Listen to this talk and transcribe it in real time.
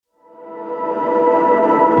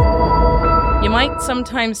might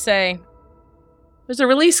sometimes say, there's a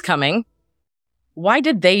release coming. Why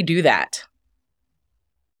did they do that?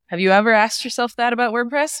 Have you ever asked yourself that about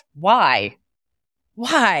WordPress? Why?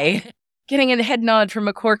 Getting a head nod from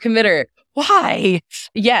a core committer. Why?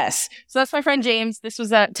 Yes. So that's my friend James. This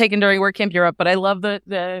was taken during WordCamp Europe, but I love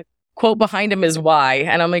the quote behind him is why,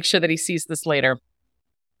 and I'll make sure that he sees this later.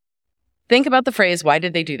 Think about the phrase, why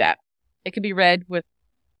did they do that? It could be read with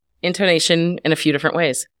intonation in a few different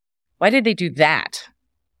ways. Why did they do that?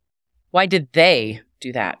 Why did they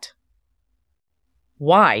do that?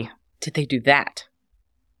 Why did they do that?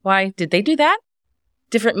 Why did they do that?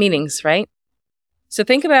 Different meanings, right? So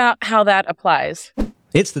think about how that applies.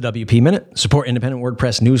 It's the WP Minute. Support independent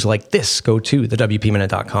WordPress news like this. Go to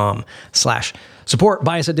thewpminute.com/support.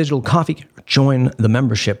 Buy us a digital coffee. Join the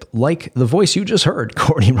membership like the voice you just heard,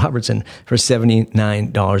 Courtney Robertson, for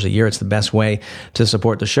 $79 a year. It's the best way to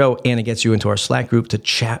support the show, and it gets you into our Slack group to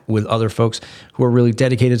chat with other folks who are really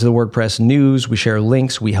dedicated to the WordPress news. We share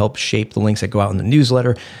links. We help shape the links that go out in the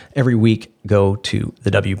newsletter every week. Go to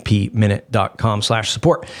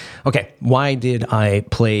thewpminute.com/support. Okay, why did I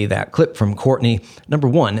play that clip from Courtney? Number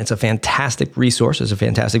one, it's a fantastic resource. It's a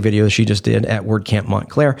fantastic video that she just did at WordCamp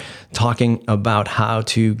Montclair talking about how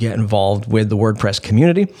to get involved with the WordPress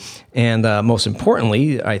community. And most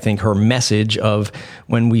importantly, I think her message of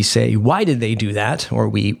when we say, why did they do that? Or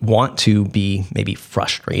we want to be maybe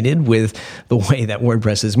frustrated with the way that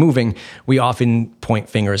WordPress is moving, we often point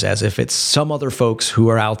fingers as if it's some other folks who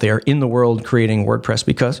are out there in the world creating WordPress,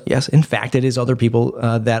 because yes, in fact, it is other people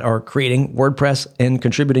that are creating WordPress and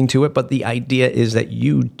contributing to it. But the idea is that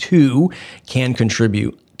you too can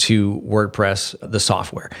contribute to WordPress, the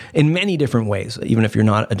software, in many different ways. Even if you're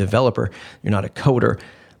not a developer, you're not a coder,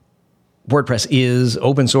 WordPress is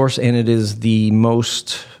open source, and it is the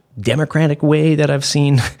most democratic way that I've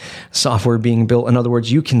seen software being built. In other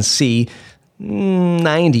words, you can see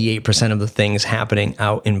 98% of the things happening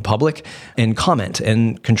out in public and comment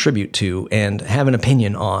and contribute to and have an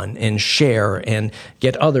opinion on and share and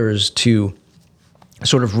get others to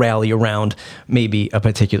sort of rally around maybe a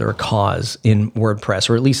particular cause in WordPress,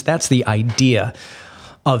 or at least that's the idea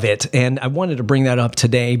of it. And I wanted to bring that up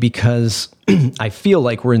today because I feel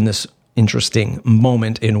like we're in this interesting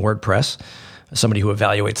moment in WordPress. Somebody who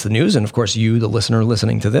evaluates the news, and of course you, the listener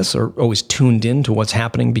listening to this, are always tuned in to what's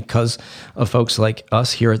happening because of folks like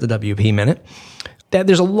us here at the WP Minute. That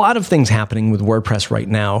there's a lot of things happening with WordPress right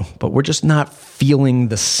now, but we're just not feeling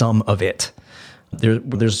the sum of it.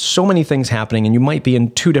 There's so many things happening, and you might be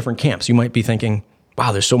in two different camps. You might be thinking,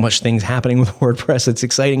 wow, there's so much things happening with WordPress. It's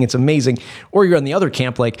exciting. It's amazing. Or you're in the other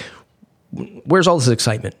camp like, where's all this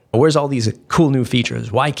excitement? Where's all these cool new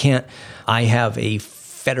features? Why can't I have a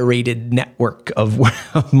federated network of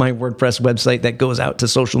my WordPress website that goes out to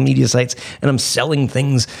social media sites and I'm selling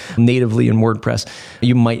things natively in WordPress?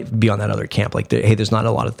 You might be on that other camp like, hey, there's not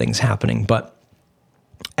a lot of things happening. But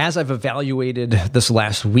as I've evaluated this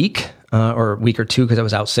last week, or week or two, because I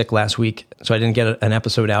was out sick last week, so I didn't get an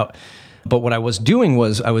episode out. But what I was doing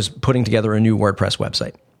was I was putting together a new WordPress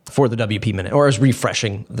website for the WP Minute, or I was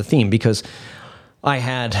refreshing the theme because I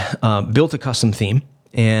had built a custom theme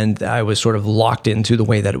and I was sort of locked into the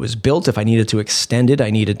way that it was built. If I needed to extend it, I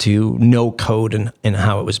needed to know code and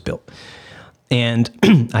how it was built. And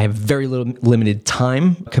I have very limited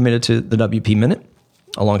time committed to the WP Minute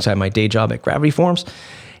alongside my day job at Gravity Forms.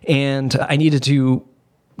 And I needed to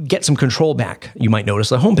get some control back. You might notice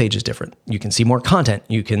the homepage is different. You can see more content.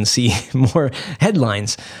 You can see more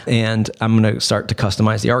headlines. And I'm going to start to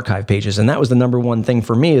customize the archive pages. And that was the number one thing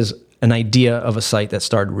for me, is an idea of a site that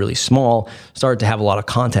started really small, started to have a lot of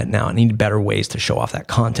content now. I need better ways to show off that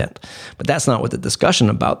content. But that's not what the discussion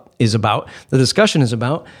is about. The discussion is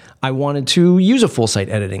about, I wanted to use a full site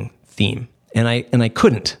editing theme. And I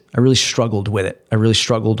couldn't. I really struggled with it. I really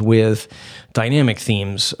struggled with dynamic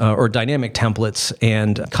themes or dynamic templates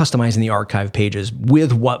and customizing the archive pages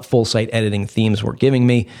with what full site editing themes were giving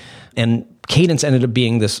me. And Cadence ended up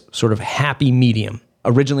being this sort of happy medium.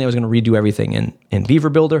 Originally, I was going to redo everything in Beaver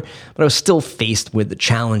Builder, but I was still faced with the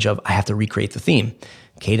challenge of I have to recreate the theme.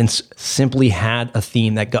 Cadence simply had a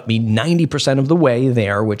theme that got me 90% of the way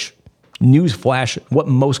there, which, newsflash, what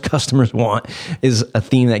most customers want is a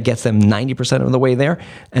theme that gets them 90% of the way there,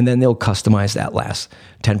 and then they'll customize that last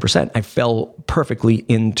 10%. I fell perfectly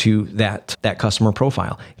into that customer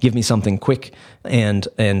profile. Give me something quick and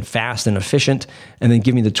fast and efficient, and then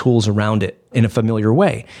give me the tools around it in a familiar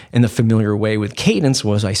way. And the familiar way with Cadence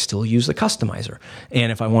was I still use the customizer.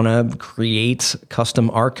 And if I want to create custom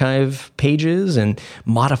archive pages and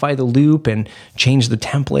modify the loop and change the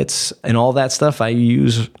templates and all that stuff, I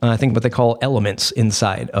use, I think, what they call elements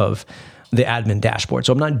inside of the admin dashboard.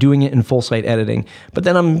 So I'm not doing it in full site editing, but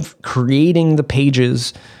then I'm creating the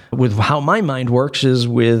pages with how my mind works is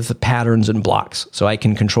with patterns and blocks. So I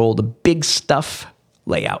can control the big stuff,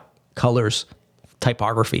 layout, colors,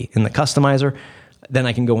 typography in the customizer. Then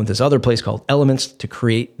I can go into this other place called Elements to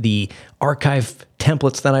create the archive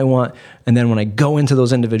templates that I want. And then when I go into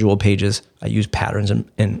those individual pages, I use patterns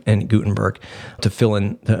and Gutenberg to fill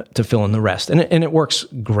in the rest. And it works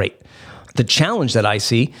great. The challenge that I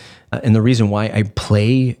see, and the reason why I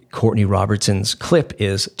play Courtney Robertson's clip,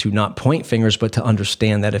 is to not point fingers, but to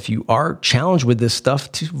understand that if you are challenged with this stuff,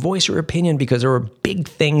 to voice your opinion, because there are big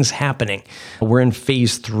things happening. We're in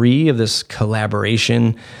phase 3 of this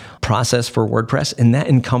collaboration process for WordPress, and that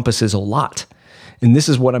encompasses a lot. And this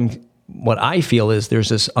is what I feel is there's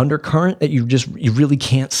this undercurrent that you really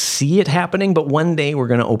can't see it happening, but one day we're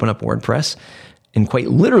going to open up WordPress, and quite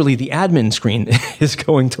literally, the admin screen is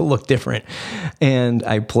going to look different. And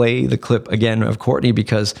I play the clip again of Courtney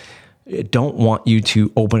because I don't want you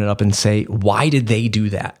to open it up and say, why did they do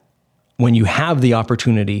that? When you have the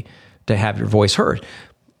opportunity to have your voice heard.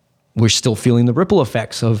 We're still feeling the ripple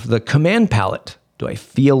effects of the command palette. Do I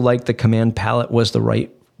feel like the command palette was the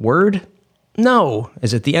right word? No.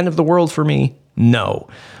 Is it the end of the world for me? No.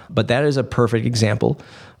 But that is a perfect example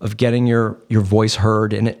of getting your voice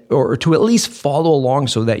heard, or to at least follow along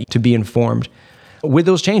so that to be informed with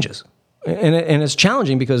those changes. And it's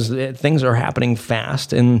challenging because things are happening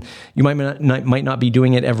fast, and you might not be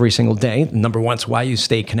doing it every single day. Number one, it's why you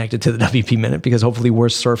stay connected to the WP Minute, because hopefully we're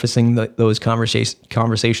surfacing those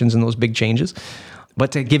conversations and those big changes.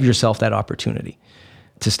 But to give yourself that opportunity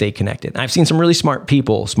to stay connected. I've seen some really smart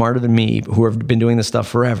people, smarter than me, who have been doing this stuff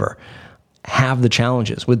forever, have the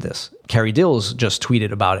challenges with this. Carrie Dills just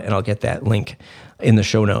tweeted about it, and I'll get that link in the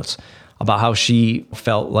show notes, about how she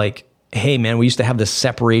felt like, hey man, we used to have this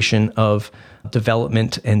separation of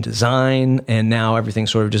development and design, and now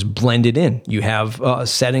everything's sort of just blended in. You have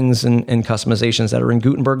settings and customizations that are in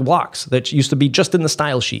Gutenberg blocks that used to be just in the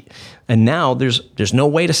style sheet. And now there's no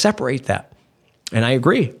way to separate that. And I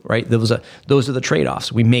agree, right? Those are the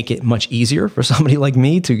trade-offs. We make it much easier for somebody like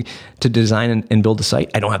me to design and build a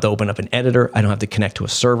site. I don't have to open up an editor. I don't have to connect to a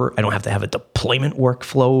server. I don't have to have a deployment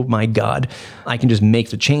workflow. My God, I can just make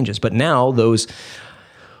the changes. But now those,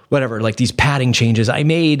 like these padding changes I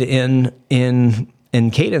made in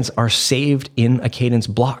Cadence are saved in a Cadence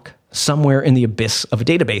block somewhere in the abyss of a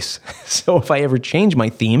database. So if I ever change my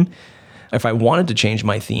theme, if I wanted to change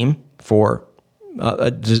my theme for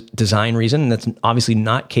a design reason, and that's obviously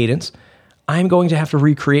not Cadence, I'm going to have to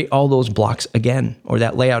recreate all those blocks again, or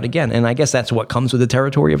that layout again. And I guess that's what comes with the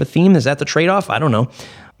territory of a theme. Is that the trade-off? I don't know.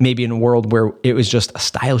 Maybe in a world where it was just a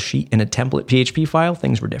style sheet and a template PHP file,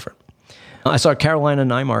 things were different. I saw Carolina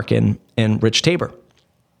Nymark and Rich Tabor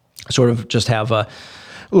sort of just have a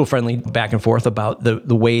little friendly back and forth about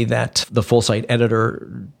the way that the full site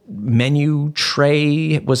editor menu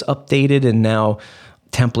tray was updated, and now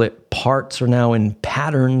template parts are now in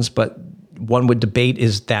patterns, but one would debate,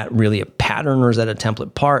 is that really a pattern or is that a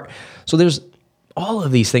template part? So there's all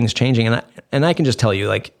of these things changing. And I can just tell you,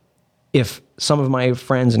 like, if some of my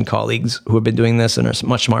friends and colleagues who have been doing this and are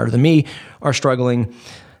much smarter than me are struggling,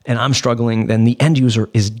 and I'm struggling, then the end user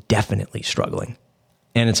is definitely struggling.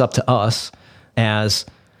 And it's up to us as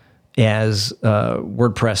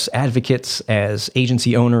WordPress advocates, as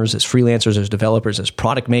agency owners, as freelancers, as developers, as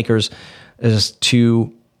product makers, is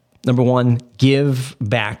to, number one, give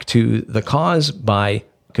back to the cause by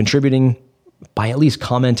contributing, by at least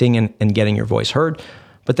commenting and getting your voice heard,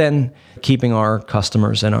 but then keeping our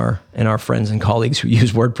customers and our friends and colleagues who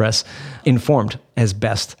use WordPress informed as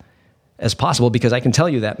best as possible. Because I can tell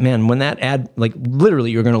you that, man, when that literally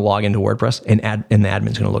you're going to log into WordPress and the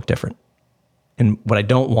admin's going to look different. And what I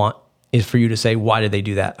don't want is for you to say, why did they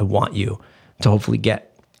do that? I want you to hopefully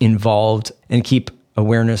get involved and keep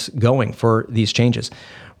awareness going for these changes.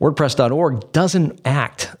 WordPress.org doesn't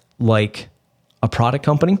act like a product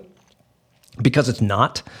company, because it's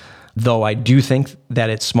not, though I do think that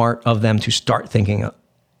it's smart of them to start thinking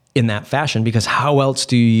in that fashion, because how else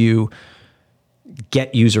do you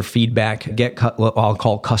get user feedback, get what I'll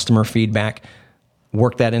call customer feedback,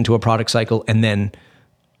 work that into a product cycle, and then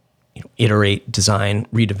iterate, design,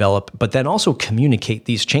 redevelop, but then also communicate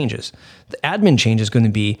these changes. The admin change is going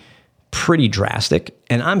to be pretty drastic,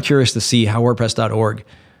 and I'm curious to see how WordPress.org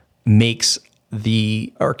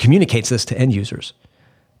communicates this to end users,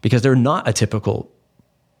 because they're not a typical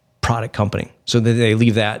product company. So that they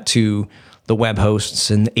leave that to the web hosts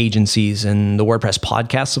and the agencies and the WordPress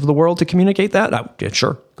podcasts of the world to communicate that.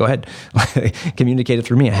 Sure, go ahead, communicate it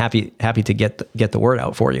through me. I'm happy to get the word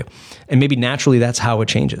out for you, and maybe naturally that's how it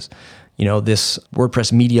changes. this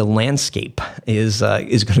WordPress media landscape is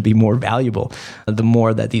going to be more valuable the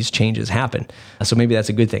more that these changes happen. So maybe that's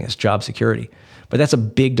a good thing. It's job security. But that's a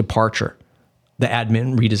big departure, the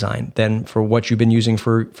admin redesign, than for what you've been using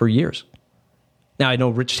for years. Now, I know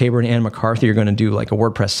Rich Tabor and Ann McCarthy are going to do like a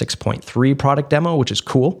WordPress 6.3 product demo, which is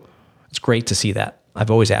cool. It's great to see that.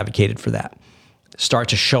 I've always advocated for that. Start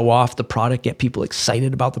to show off the product, get people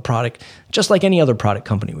excited about the product, just like any other product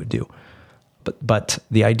company would do. But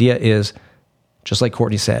the idea is, just like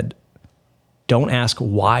Courtney said, don't ask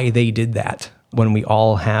why they did that when we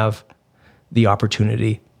all have the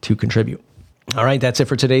opportunity to contribute. All right, that's it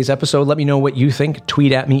for today's episode. Let me know what you think.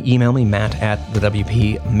 Tweet at me, email me,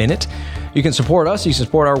 matt@thewpminute. You can support us. You can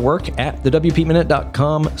support our work at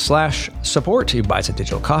thewpminute.com/support. You buy us a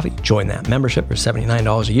digital coffee. Join that membership for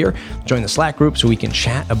 $79 a year. Join the Slack group so we can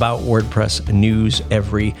chat about WordPress news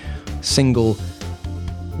every single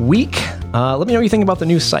week. Let me know what you think about the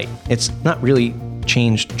new site. It's not really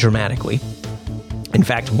changed dramatically. In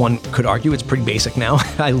fact, one could argue it's pretty basic now.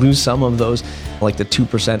 I lose some of those, like the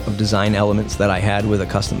 2% of design elements that I had with a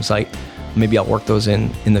custom site. Maybe I'll work those in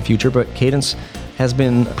the future, but Cadence has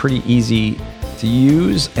been pretty easy to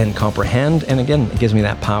use and comprehend. And again, it gives me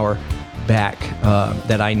that power back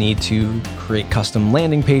that I need to create custom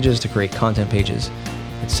landing pages, to create content pages,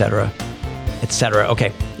 etc., etc.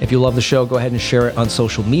 Okay, if you love the show, go ahead and share it on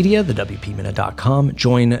social media, thewpminute.com.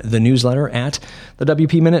 Join the newsletter at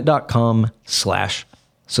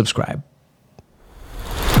thewpminute.com/subscribe.